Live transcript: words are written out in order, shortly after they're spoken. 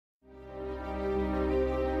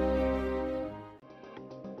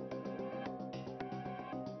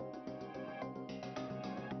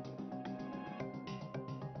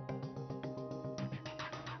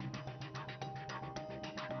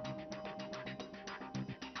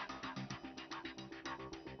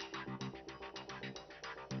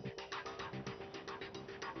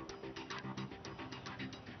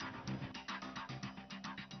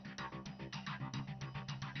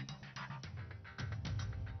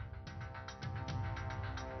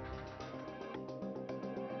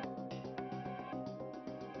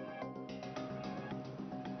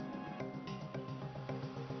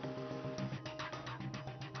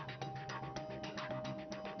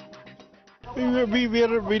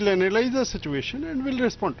We'll analyze the situation and we'll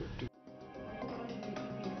respond to it.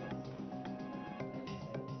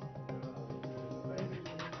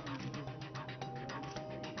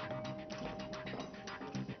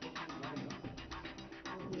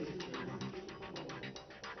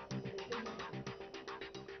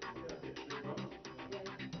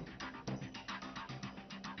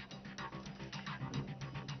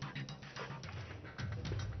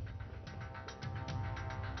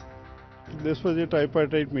 This was a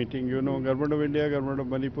tripartite meeting, Government of India, Government of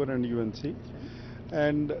Manipur and UNC.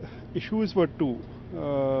 And issues were two,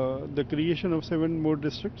 the creation of 7 more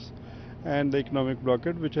districts and the economic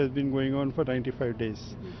blockade, which has been going on for 95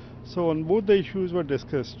 days. So on both the issues were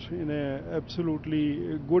discussed in a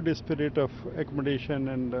absolutely good spirit of accommodation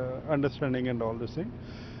and understanding and all this thing.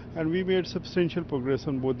 And we made substantial progress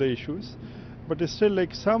on both the issues. But still,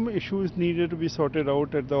 like, some issues needed to be sorted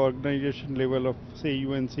out at the organization level of, say,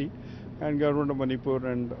 UNC and Government of Manipur,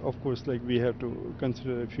 and of course, like, we have to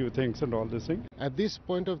consider a few things and all this thing. At this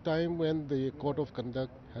point of time, when the Code of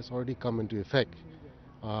Conduct has already come into effect,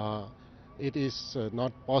 it is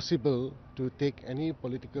not possible to take any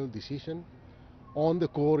political decision on the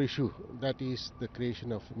core issue, that is the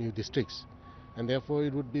creation of new districts. And therefore,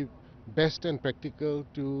 it would be best and practical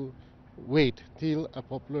to wait till a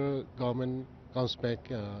popular government comes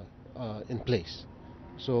back in place.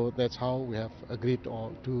 So that's how we have agreed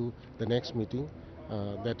on to the next meeting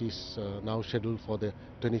that is now scheduled for the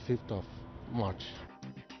 25th of March.